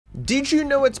Did you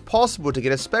know it's possible to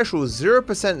get a special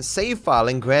 0% save file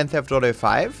in Grand Theft Auto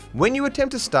 5? When you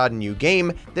attempt to start a new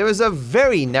game, there is a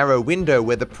very narrow window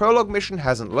where the prologue mission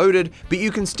hasn't loaded, but you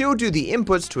can still do the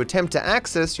inputs to attempt to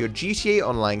access your GTA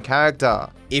Online character.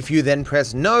 If you then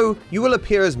press no, you will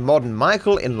appear as Modern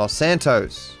Michael in Los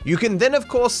Santos. You can then of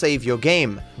course save your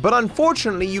game, but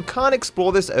unfortunately you can't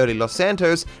explore this early Los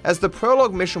Santos as the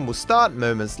prologue mission will start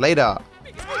moments later.